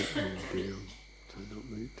wrong. Oh dear, turned up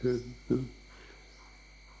late too. And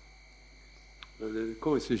then of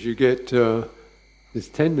course as you get this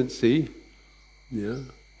tendency,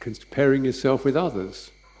 comparing yourself with others.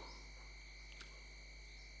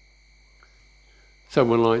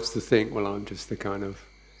 Someone likes to think, well, I'm just the kind of,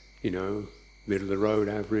 middle of the road,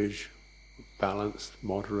 average, balanced,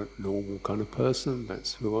 moderate, normal kind of person.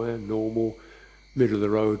 That's who I am, normal, middle of the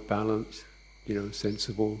road, balanced,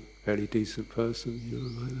 sensible, fairly decent person,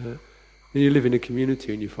 like that. And you live in a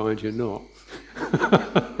community and you find you're not.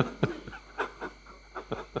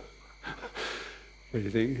 And you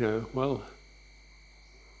think, well,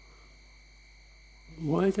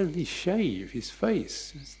 why don't he shave his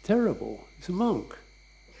face? It's terrible. He's a monk.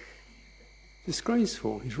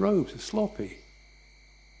 Disgraceful. His robes are sloppy.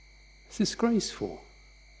 It's disgraceful.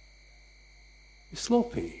 It's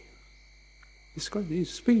sloppy. Disgraceful.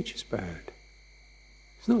 His speech is bad.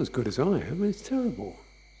 It's not as good as I am. It's terrible.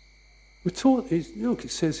 We're taught, look,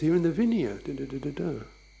 it says here in the Vinaya,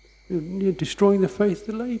 you're destroying the faith of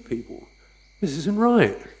the lay people. This isn't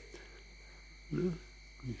right. You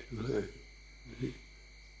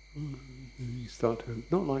start to,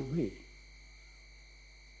 not like me.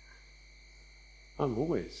 I'm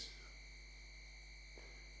always,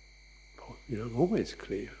 I'm always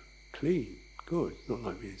clear, clean, good. Not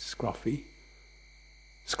like me, scruffy.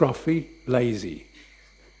 Scruffy, lazy.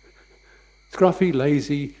 Scruffy,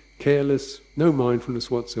 lazy, careless, no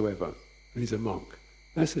mindfulness whatsoever. And he's a monk.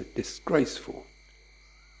 That's it, disgraceful.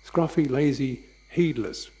 Scruffy, lazy,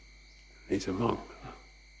 heedless. He's a monk.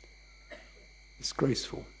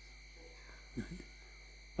 Disgraceful.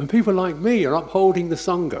 And people like me are upholding the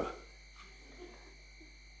Sangha.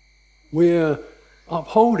 We're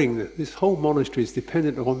upholding this whole monastery is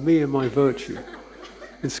dependent on me and my virtue.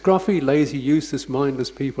 And scruffy, lazy, useless,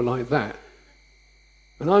 mindless people like that.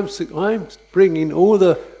 And I'm bringing all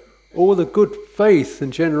the good faith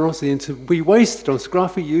and generosity and to be wasted on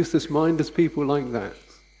scruffy, useless, mindless people like that.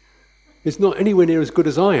 It's not anywhere near as good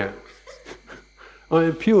as I am. I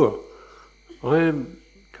am pure. I am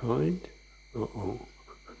kind. And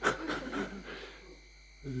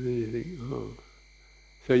then you think,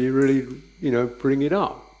 So you really, bring it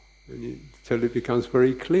up until it becomes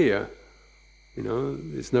very clear.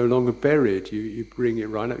 It's no longer buried. You bring it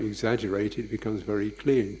right up, you exaggerate it, it becomes very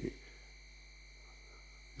clear. You think,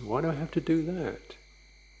 why do I have to do that?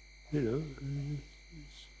 You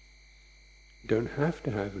don't have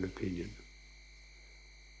to have an opinion.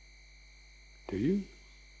 Do you?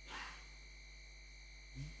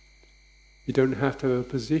 You don't have to have a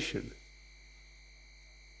position.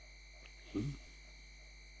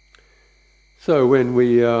 So when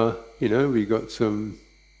we got some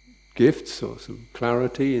gifts or some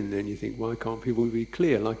clarity, and then you think, why can't people be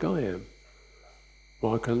clear like I am?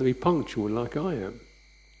 Why can't they be punctual like I am?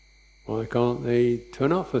 Why can't they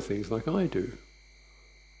turn up for things like I do?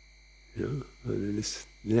 And then this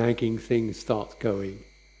nagging thing starts going.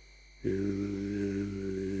 So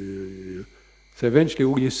eventually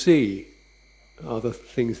all you see are the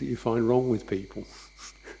things that you find wrong with people.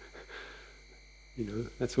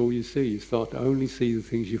 That's all you see. You start to only see the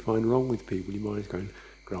things you find wrong with people. Your mind's going,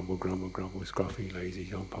 grumble, grumble, grumble, scruffy,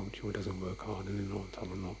 lazy, unpunctual, doesn't work hard, and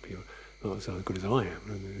not pure, not as good as I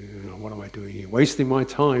am. What am I doing here? Wasting my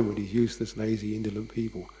time with these useless, lazy, indolent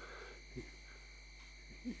people.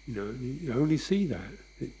 You only see that.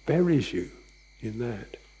 It buries you in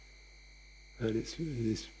that. And it's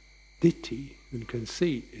this ditthi and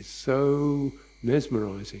conceit is so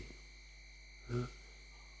mesmerizing.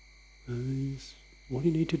 What do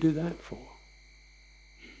you need to do that for?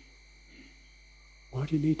 Why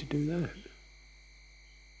do you need to do that?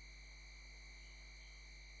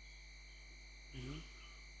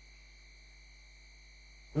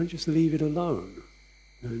 Why don't you just leave it alone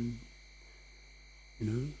and,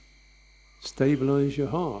 stabilize your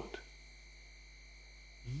heart?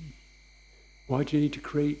 Why do you need to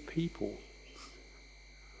create people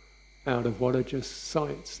out of what are just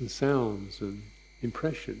sights and sounds and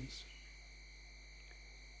impressions?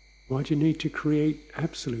 Why do you need to create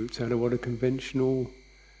absolutes out of what are conventional,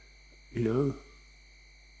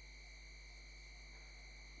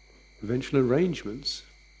 conventional arrangements?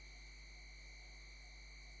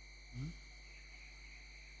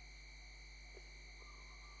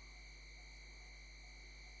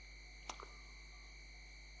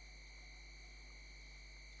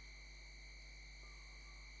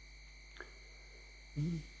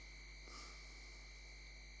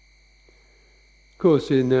 Of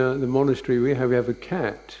course, in the monastery we have a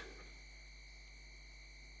cat.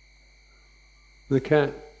 The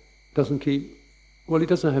cat doesn't he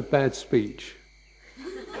doesn't have bad speech.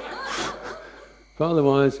 But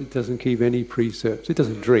otherwise it doesn't keep any precepts. It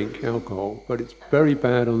doesn't drink alcohol, but it's very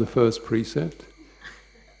bad on the first precept.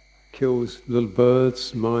 kills little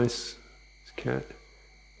birds, mice, cat.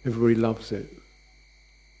 Everybody loves it.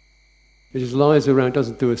 It just lies around,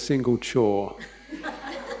 doesn't do a single chore.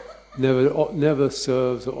 Never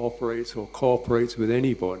serves or operates or cooperates with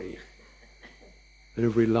anybody. And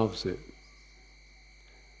everybody loves it.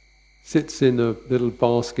 Sits in a little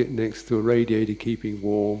basket next to a radiator keeping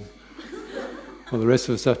warm. While the rest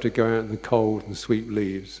of us have to go out in the cold and sweep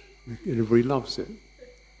leaves. And everybody loves it.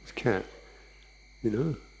 It's a cat, you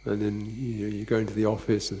know. And then you go into the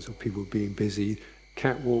office and so people being busy.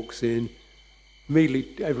 Cat walks in.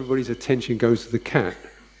 Immediately everybody's attention goes to the cat.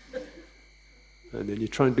 And then you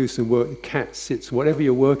try and do some work, the cat sits, whatever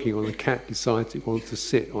you're working on, the cat decides it wants to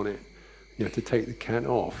sit on it. You have to take the cat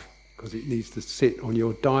off, because it needs to sit on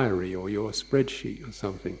your diary or your spreadsheet or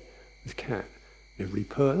something. The cat.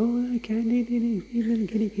 Everybody oh, cat, kitty.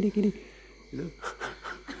 You know?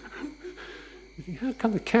 You think, how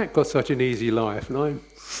come the cat got such an easy life? And I'm...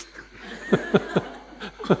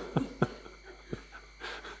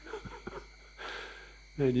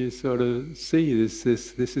 And you sort of see this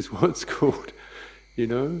is what's called, you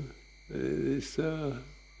know, this,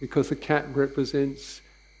 because the cat represents,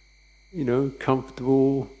 you know,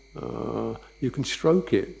 comfortable, you can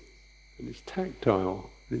stroke it, and it's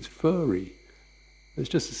tactile, and it's furry. It's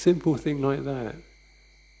just a simple thing like that.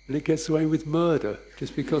 And it gets away with murder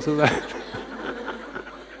just because of that.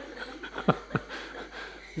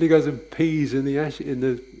 And he goes and pees in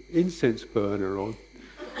the incense burner, or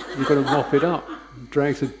you've got to mop it up.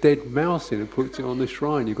 Drags a dead mouse in and puts it on the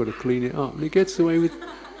shrine, you've got to clean it up. And he gets away with,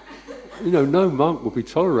 you know, no monk would be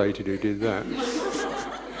tolerated who did that.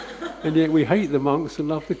 And yet we hate the monks and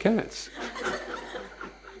love the cats.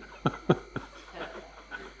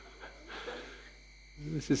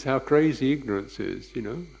 This is how crazy ignorance is, you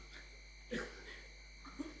know.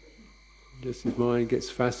 Just his mind gets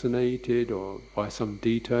fascinated or by some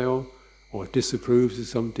detail, or disapproves of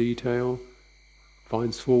some detail,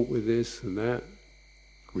 finds fault with this and that,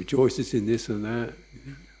 rejoices in this and that,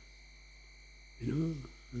 you know,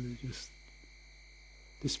 and just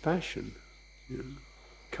dispassion, you know,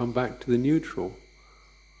 come back to the neutral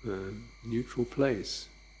place.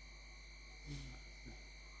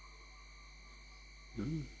 You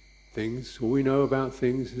know, things, all we know about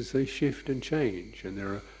things is they shift and change, and there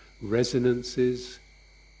are resonances,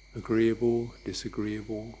 agreeable,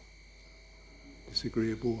 disagreeable,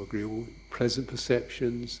 agreeable, pleasant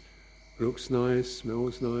perceptions, looks nice,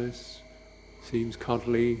 smells nice, seems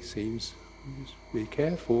cuddly, seems... Just be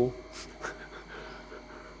careful.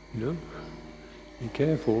 You know? Be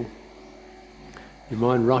careful. Your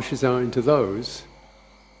mind rushes out into those,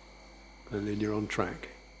 and then you're on track.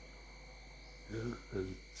 Yeah?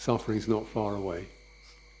 And suffering's not far away.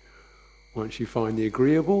 Once you find the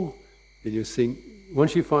agreeable, then you'll see...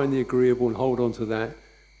 Once you find the agreeable and hold on to that,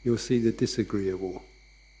 you'll see the disagreeable.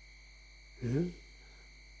 Yeah?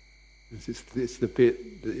 It's the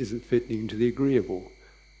bit that isn't fitting into the agreeable.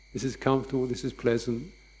 This is comfortable, this is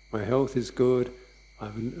pleasant, my health is good,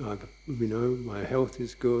 you know, my health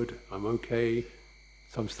is good, I'm okay,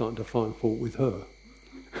 so I'm starting to find fault with her.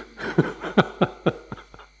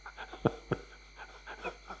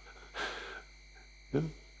 Yeah?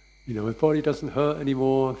 You know, my body doesn't hurt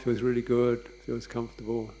anymore, feels really good, feels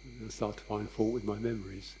comfortable, and I start to find fault with my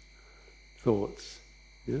memories, thoughts.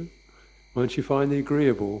 Yeah? Once you find the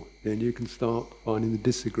agreeable, then you can start finding the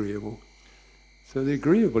disagreeable. So the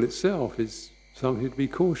agreeable itself is something to be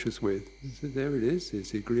cautious with. So there it is,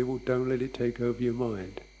 it's agreeable, don't let it take over your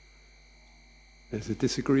mind. There's a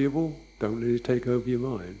disagreeable, don't let it take over your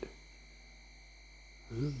mind.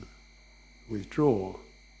 Withdraw.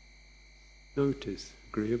 Notice,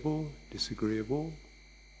 agreeable, disagreeable,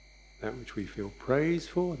 that which we feel praise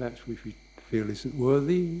for, that which we feel isn't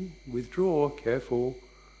worthy, withdraw, careful.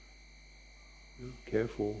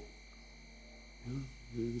 Careful.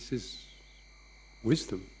 This is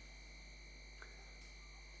wisdom.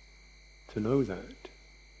 To know that.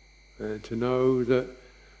 And to know that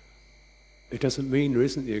it doesn't mean there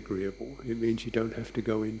isn't the agreeable. It means you don't have to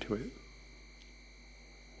go into it.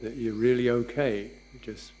 That you're really okay,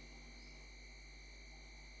 just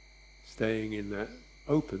staying in that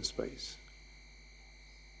open space.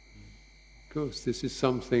 Of course, this is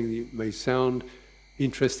something that may sound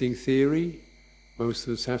interesting theory. Most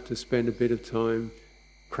of us have to spend a bit of time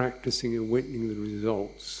practicing and witnessing the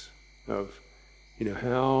results of, you know,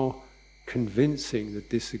 how convincing the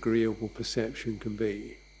disagreeable perception can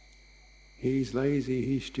be. He's lazy,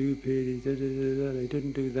 he's stupid, they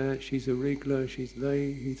didn't do that, she's a wriggler, she's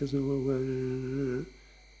late, he doesn't...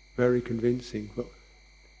 Very convincing, but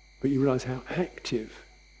you realise how active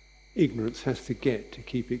ignorance has to get to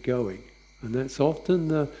keep it going. And that's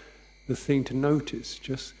often the thing to notice.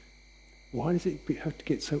 Just why does it have to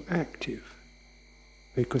get so active?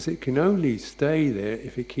 Because it can only stay there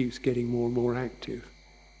if it keeps getting more and more active.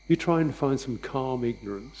 You try and find some calm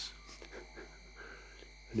ignorance,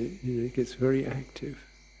 and it gets very active.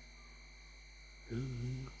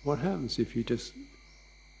 What happens if you just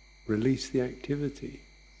release the activity?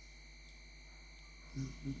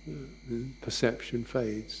 Perception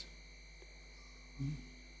fades.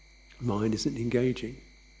 Mind isn't engaging.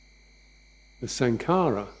 The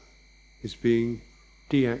sankhara is being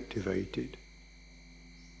deactivated.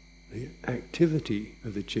 The activity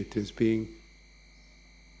of the citta is being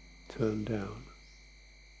turned down.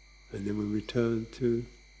 And then we return to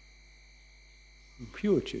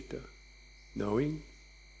pure citta, knowing,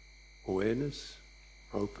 awareness,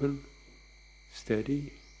 open,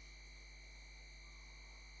 steady.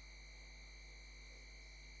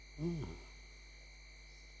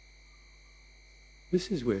 This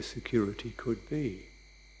is where security could be.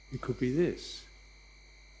 It could be this.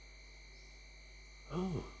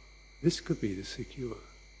 This could be the secure.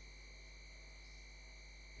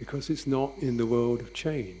 Because it's not in the world of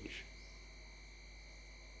change.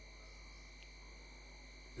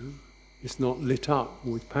 It's not lit up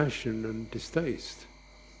with passion and distaste.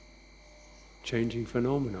 Changing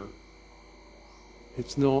phenomena.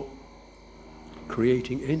 It's not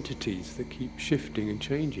creating entities that keep shifting and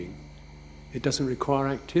changing. It doesn't require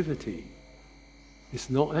activity. It's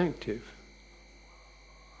not active.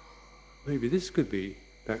 Maybe this could be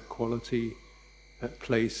that quality, that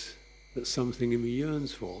place that something in me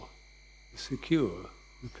yearns for, the secure,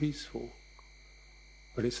 the peaceful.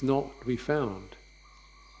 But it's not to be found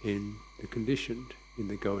in the conditioned, in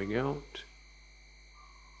the going out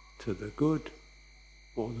to the good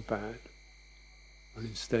or the bad, and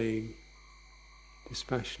in staying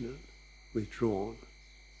dispassionate, withdrawn.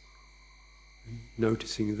 And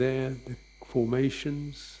noticing there the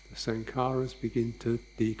formations, the sankharas begin to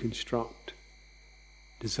deconstruct,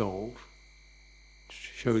 dissolve,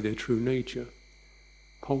 show their true nature,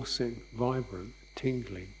 pulsing, vibrant,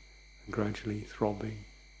 tingling, and gradually throbbing,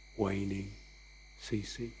 waning,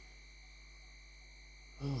 ceasing.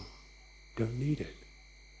 Don't need it.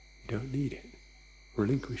 You don't need it.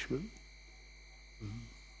 Relinquishment.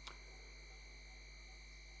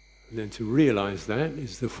 And then to realize that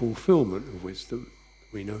is the fulfillment of wisdom.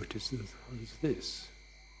 We notice that what is this?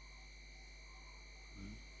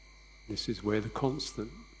 This is where the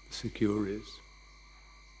constant, the secure is.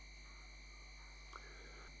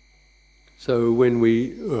 So when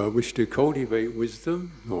we wish to cultivate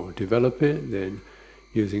wisdom or develop it, then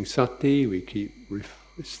using sati, we keep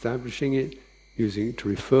establishing it, using it to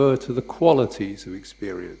refer to the qualities of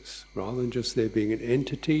experience, rather than just there being an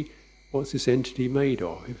entity. What's this entity made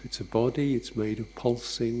of? If it's a body, it's made of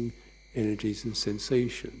pulsing energies and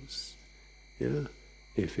sensations. Yeah?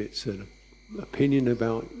 If it's an opinion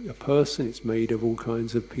about a person, it's made of all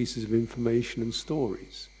kinds of pieces of information and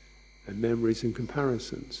stories, and memories and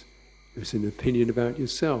comparisons. If it's an opinion about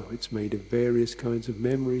yourself, it's made of various kinds of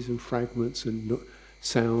memories and fragments and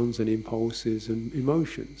sounds and impulses and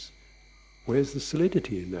emotions. Where's the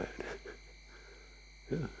solidity in that?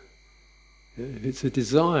 Yeah. If it's a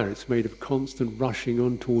desire, it's made of constant rushing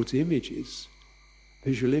on towards images,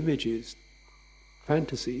 visual images,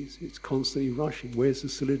 fantasies. It's constantly rushing. Where's the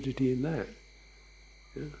solidity in that?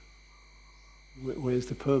 Yeah. Where's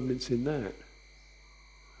the permanence in that?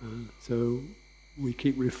 So we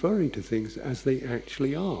keep referring to things as they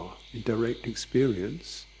actually are in direct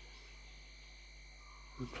experience,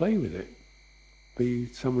 and play with it. Be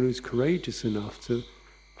someone who's courageous enough to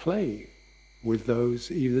play with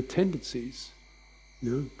those either tendencies,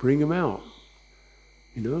 bring them out.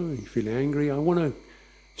 You feel angry, I want to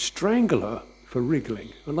strangle her for wriggling.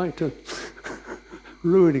 I like to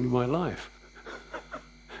ruining my life.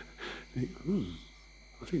 I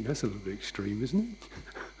think that's a little bit extreme, isn't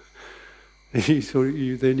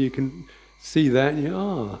it? Then you can see that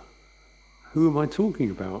and who am I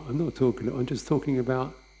talking about? I'm just talking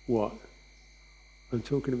about what? I'm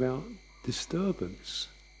talking about disturbance.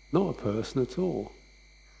 Not a person at all.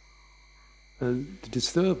 And the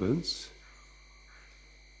disturbance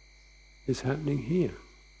is happening here,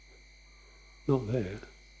 not there.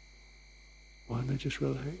 Why don't I just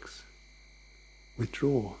relax?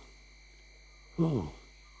 Withdraw.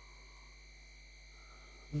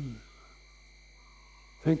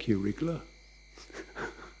 Thank you, Wriggler.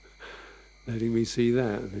 Letting me see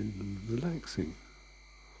that and then relaxing.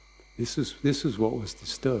 This is what was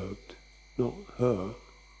disturbed, not her.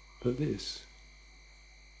 But this.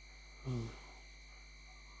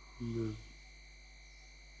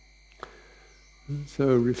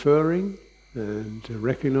 So referring, and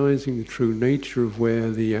recognizing the true nature of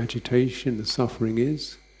where the agitation, the suffering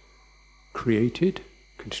is created,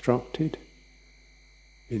 constructed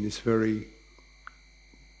in this very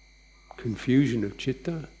confusion of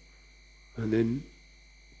citta, and then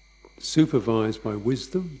supervised by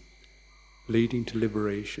wisdom, leading to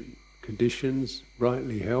liberation. Conditions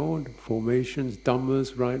rightly held, formations,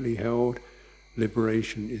 dhammas rightly held,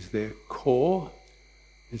 liberation is their core,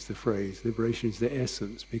 is the phrase. Liberation is their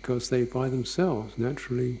essence, because they by themselves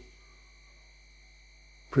naturally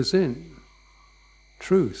present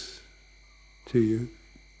truth to you.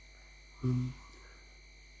 Then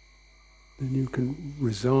you can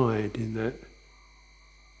reside in that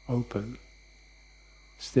open,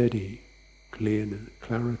 steady,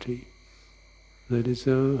 clarity. That is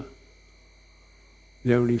the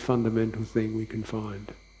only fundamental thing we can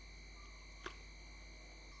find.